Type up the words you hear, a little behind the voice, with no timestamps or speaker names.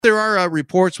There are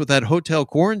reports with that hotel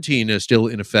quarantine still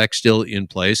in effect, still in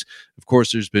place. Of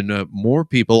course, there's been more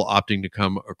people opting to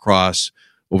come across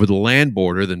over the land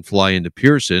border than fly into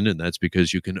Pearson, and that's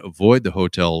because you can avoid the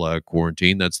hotel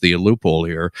quarantine. That's the loophole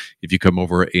here. If you come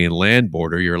over a land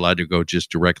border, you're allowed to go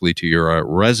just directly to your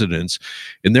residence.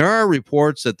 And there are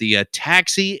reports that the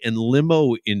taxi and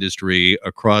limo industry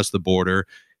across the border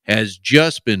has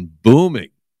just been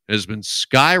booming, has been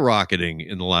skyrocketing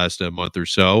in the last month or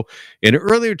so. And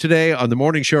earlier today on the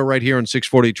morning show right here on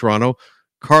 640 Toronto,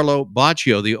 Carlo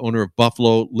Baccio, the owner of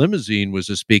Buffalo Limousine, was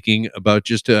speaking about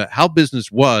just how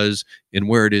business was and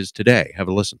where it is today. Have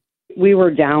a listen. We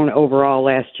were down overall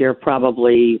last year,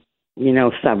 probably,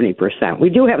 70%.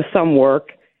 We do have some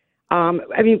work.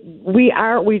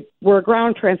 We're a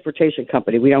ground transportation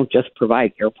company. We don't just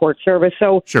provide airport service.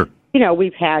 So, sure,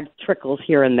 we've had trickles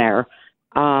here and there.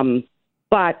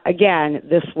 But again,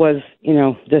 this was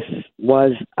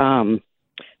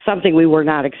something we were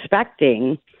not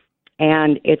expecting.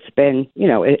 And it's been,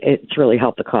 it's really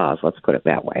helped the cause. Let's put it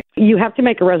that way. You have to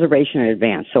make a reservation in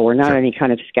advance. So we're not any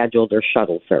kind of scheduled or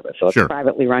shuttle service. So it's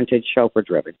privately rented, chauffeur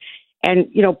driven. And,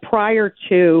 prior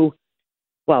to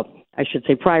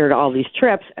all these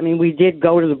trips, we did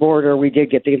go to the border. We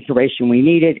did get the information we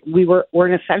needed. We're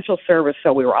an essential service,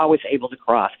 so we were always able to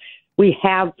cross. We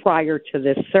have, prior to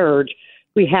this surge,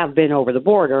 we have been over the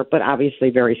border, but obviously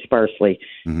very sparsely.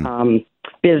 Mm-hmm.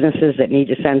 Businesses that need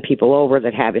to send people over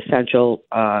that have essential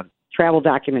travel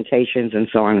documentations and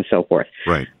so on and so forth.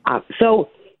 Right.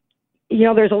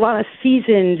 There's a lot of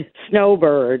seasoned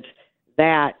snowbirds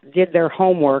that did their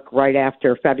homework right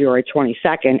after February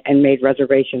 22nd and made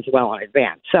reservations well in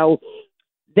advance. So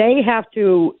they have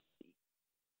to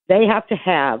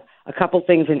have a couple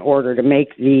things in order to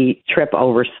make the trip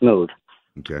over smooth.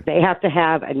 Okay. They have to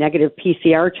have a negative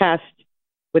PCR test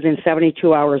within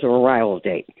 72 hours of arrival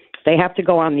date. They have to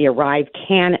go on the Arrive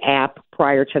Can app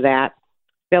prior to that,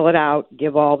 fill it out,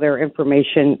 give all their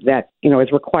information that,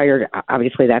 is required.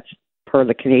 Obviously, that's per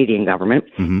the Canadian government.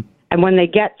 Mm-hmm. And when they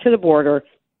get to the border,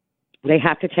 they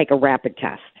have to take a rapid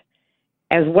test,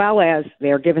 as well as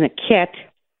they're given a kit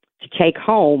to take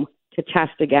home to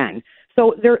test again.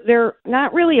 So they're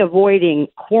not really avoiding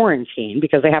quarantine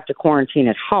because they have to quarantine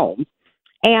at home.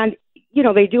 And,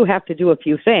 they do have to do a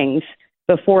few things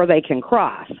before they can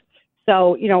cross.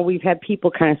 So, we've had people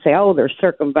kind of say, oh, they're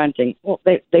circumventing. Well,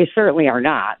 they certainly are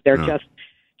not. They're just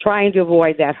trying to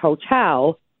avoid that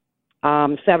hotel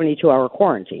 72-hour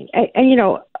quarantine. And,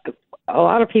 a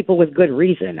lot of people with good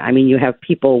reason. You have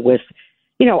people with,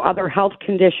 other health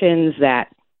conditions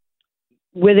that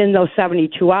within those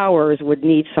 72 hours would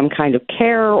need some kind of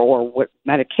care or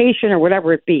medication or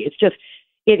whatever it be.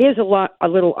 It is a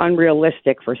little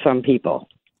unrealistic for some people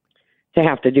to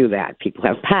have to do that. People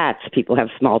have pets, people have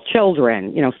small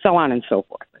children, so on and so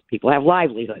forth. People have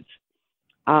livelihoods.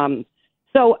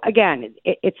 So again,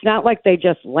 it's not like they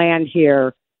just land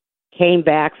here, came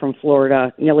back from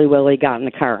Florida, nilly-willy, got in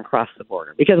the car and crossed the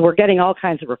border. Because we're getting all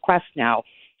kinds of requests now,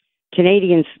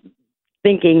 Canadians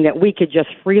thinking that we could just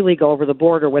freely go over the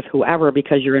border with whoever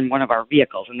because you're in one of our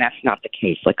vehicles, and that's not the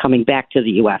case. Like coming back to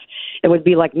the U.S., it would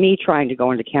be like me trying to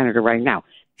go into Canada right now.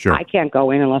 Sure. I can't go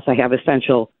in unless I have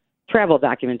essential travel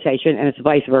documentation, and it's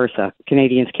vice versa.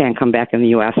 Canadians can't come back in the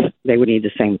U.S. They would need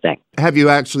the same thing. Have you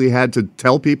actually had to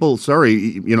tell people, sorry,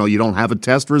 you don't have a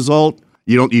test result?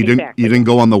 You didn't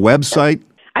go on the website?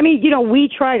 We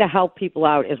try to help people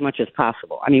out as much as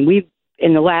possible.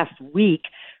 In the last week,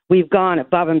 we've gone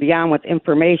above and beyond with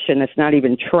information that's not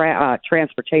even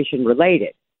transportation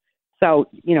related. So,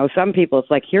 some people, it's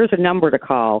like, here's a number to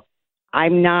call.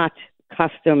 I'm not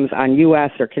customs on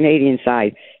U.S. or Canadian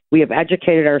side. We have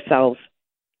educated ourselves,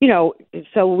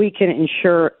 so we can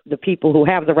ensure the people who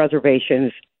have the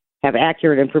reservations have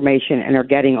accurate information and are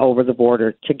getting over the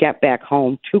border to get back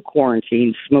home to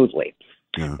quarantine smoothly.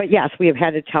 Yeah. But yes, we have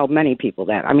had to tell many people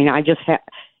that. I just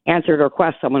answered a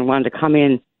request. Someone wanted to come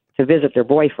in to visit their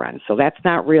boyfriend. So that's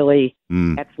not really,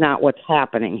 that's not what's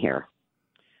happening here.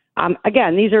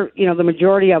 Again, these are, the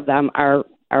majority of them are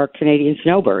Canadian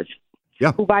snowbirds.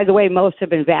 Yeah. Who, by the way, most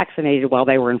have been vaccinated while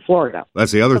they were in Florida.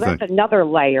 That's the other thing. That's another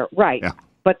layer, right. Yeah.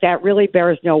 But that really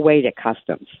bears no weight at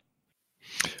customs.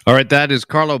 All right, that is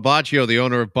Carlo Baccio, the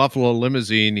owner of Buffalo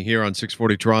Limousine, here on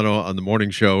 640 Toronto on the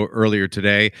morning show earlier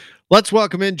today. Let's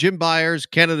welcome in Jim Byers,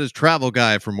 Canada's travel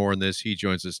guy, for more on this. He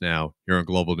joins us now here on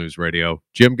Global News Radio.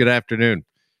 Jim, good afternoon.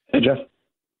 Hey, Jeff.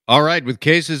 All right, with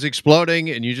cases exploding,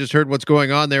 and you just heard what's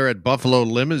going on there at Buffalo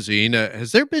Limousine,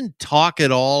 has there been talk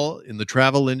at all in the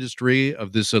travel industry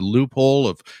of this loophole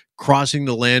of crossing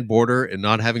the land border and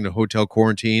not having the hotel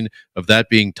quarantine, of that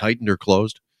being tightened or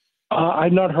closed?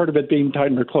 I've not heard of it being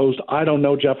tightened or closed. I don't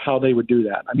know, Jeff, how they would do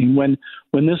that. I mean,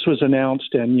 when this was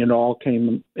announced and, all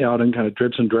came out in kind of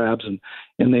dribs and drabs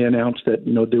and they announced that,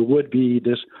 there would be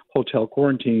this hotel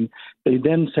quarantine, they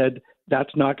then said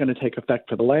that's not going to take effect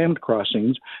for the land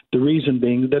crossings. The reason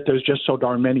being that there's just so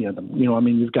darn many of them.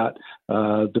 You've got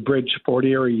the bridge, Fort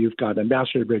Erie, you've got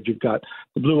Ambassador Bridge, you've got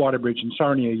the Blue Water Bridge in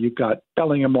Sarnia, you've got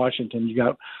Bellingham, Washington, you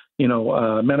got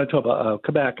Manitoba,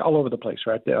 Quebec, all over the place,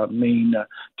 right? Maine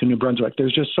to New Brunswick.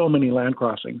 There's just so many land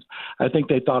crossings. I think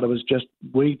they thought it was just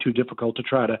way too difficult to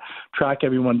try to track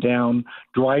everyone down,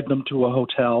 drive them to a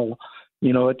hotel.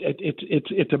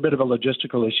 It's a bit of a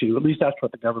logistical issue. At least that's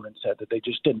what the government said, that they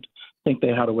just didn't think they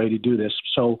had a way to do this.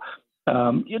 So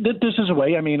this is a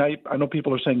way. I mean, I know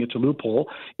people are saying it's a loophole.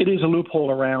 It is a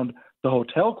loophole around the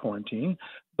hotel quarantine.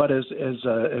 But as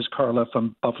Carla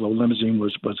from Buffalo Limousine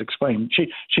was explaining,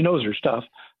 she knows her stuff.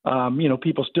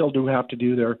 People still do have to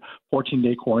do their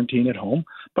 14-day quarantine at home.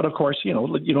 But of course, you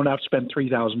don't have to spend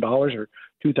 $3,000 or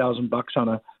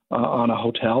 $2,000 on a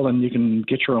hotel, and you can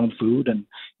get your own food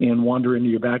and wander into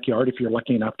your backyard if you're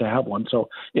lucky enough to have one. So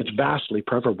it's vastly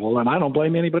preferable, and I don't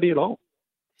blame anybody at all.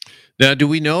 Now, do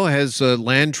we know, has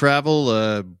land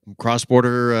travel,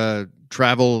 cross-border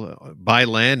travel by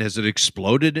land, has it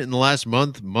exploded in the last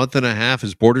month and a half?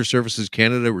 Has Border Services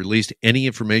Canada released any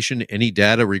information, any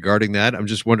data regarding that? I'm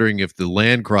just wondering if the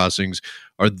land crossings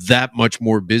are that much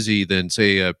more busy than,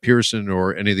 say, Pearson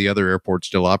or any of the other airports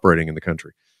still operating in the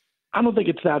country. I don't think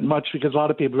it's that much because a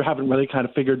lot of people haven't really kind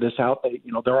of figured this out.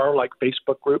 There are like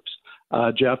Facebook groups,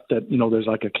 Jeff, that, there's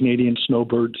like a Canadian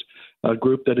Snowbirds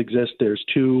group that exists. There's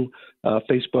two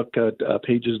Facebook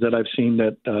pages that I've seen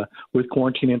that with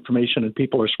quarantine information, and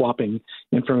people are swapping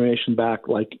information back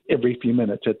like every few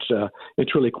minutes.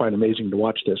 It's really quite amazing to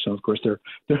watch this. And of course,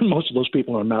 most of those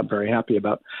people are not very happy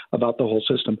about the whole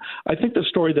system. I think the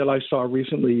story that I saw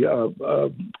recently,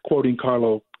 quoting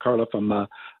Carla from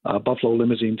Buffalo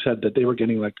Limousine, said that they were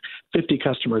getting like 50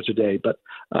 customers a day. But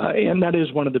and that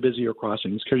is one of the busier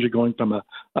crossings because you're going from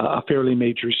a fairly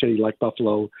major city like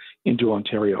Buffalo into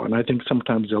Ontario. And I think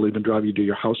sometimes they'll even drive you to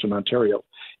your house in Ontario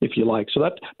if you like.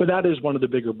 But that is one of the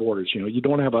bigger borders. You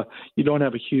don't have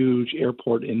a huge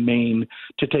airport in Maine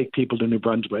to take people to New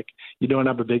Brunswick. You don't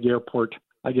have a big airport.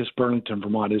 I guess Burlington,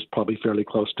 Vermont is probably fairly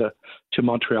close to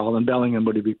Montreal, and Bellingham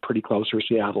would be pretty close, or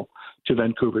Seattle to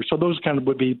Vancouver. So those kind of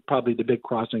would be probably the big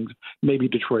crossings, maybe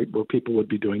Detroit, where people would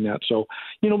be doing that. So,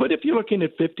 but if you're looking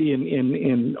at 50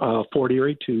 in Fort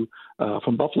Erie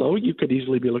from Buffalo, you could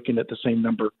easily be looking at the same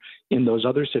number in those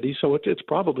other cities. So it's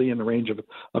probably in the range of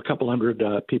a couple hundred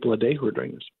people a day who are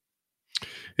doing this.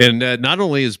 And not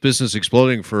only is business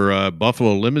exploding for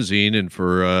Buffalo Limousine and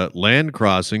for land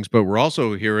crossings, but we're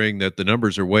also hearing that the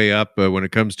numbers are way up when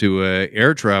it comes to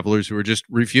air travelers who are just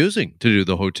refusing to do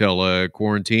the hotel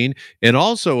quarantine. And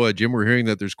also, Jim, we're hearing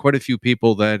that there's quite a few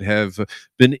people that have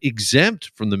been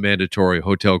exempt from the mandatory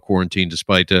hotel quarantine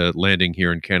despite landing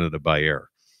here in Canada by air.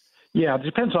 Yeah, it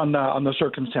depends on the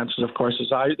circumstances, of course.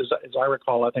 As I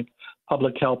recall, I think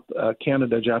Public Health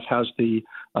Canada, Jeff, has the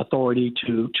authority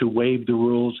to waive the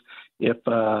rules if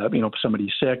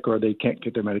somebody's sick or they can't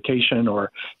get their medication or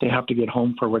they have to get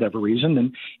home for whatever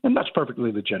reason, and that's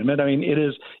perfectly legitimate. I mean, it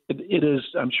is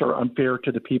I'm sure unfair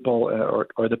to the people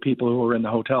or the people who are in the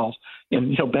hotels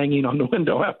and banging on the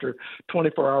window after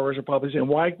 24 hours are probably saying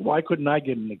why couldn't I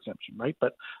get an exemption, right?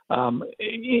 But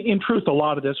in truth, a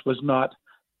lot of this was not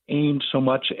aimed so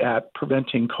much at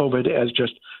preventing COVID as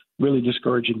just really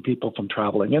discouraging people from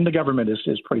traveling. And the government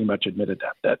is pretty much admitted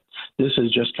that this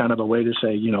is just kind of a way to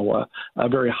say, a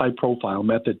very high profile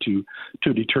method to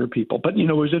deter people. But,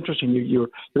 it was interesting.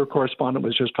 Your correspondent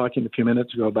was just talking a few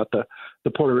minutes ago about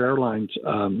the Porter Airlines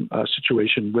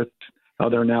situation with how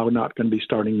they're now not going to be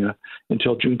starting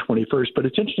until June 21st. But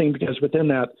it's interesting because within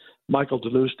that, Michael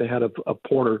Deleuze, the head of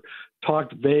Porter,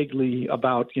 talked vaguely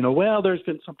about, there's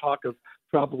been some talk of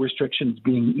travel restrictions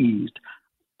being eased.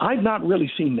 I've not really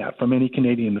seen that from any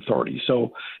Canadian authority.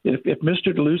 So if Mr.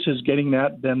 Deleuze is getting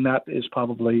that, then that is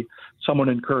probably someone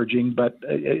encouraging, but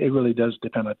it really does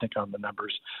depend, I think, on the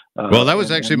numbers. Well, that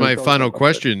was actually my final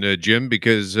question, Jim,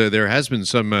 because there has been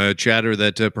some chatter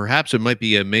that perhaps it might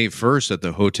be May 1st that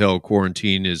the hotel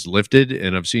quarantine is lifted.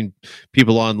 And I've seen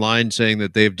people online saying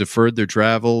that they've deferred their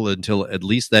travel until at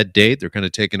least that date. They're kind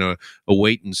of taking a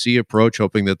wait and see approach,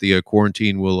 hoping that the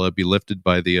quarantine will be lifted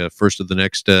by the first of the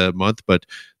next month. But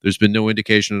there's been no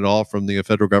indication at all from the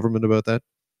federal government about that?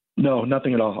 No,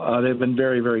 nothing at all. They've been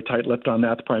very, very tight-lipped on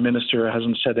that. The Prime Minister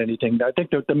hasn't said anything. I think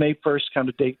that the May 1st kind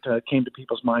of date came to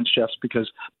people's minds, Jeff,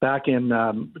 because back in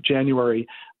January,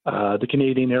 the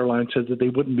Canadian Airlines said that they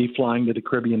wouldn't be flying to the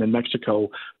Caribbean and Mexico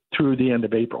through the end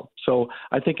of April. So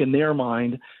I think in their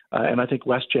mind, and I think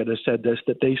WestJet has said this,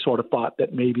 that they sort of thought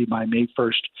that maybe by May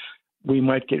 1st, we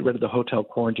might get rid of the hotel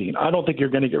quarantine. I don't think you're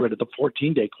going to get rid of the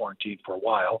 14-day quarantine for a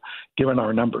while, given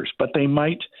our numbers. But they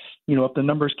might, if the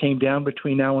numbers came down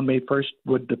between now and May 1st,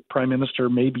 would the Prime Minister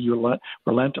maybe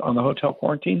relent on the hotel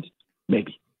quarantines?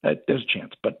 Maybe. There's a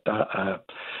chance. But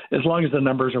as long as the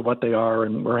numbers are what they are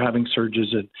and we're having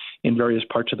surges in various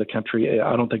parts of the country,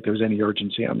 I don't think there's any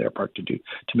urgency on their part to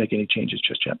make any changes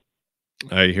just yet.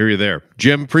 I hear you there.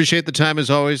 Jim, appreciate the time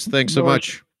as always. Thanks so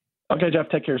much. Okay, Jeff,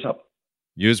 take care of yourself.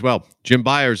 You as well. Jim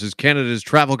Byers is Canada's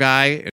travel guy.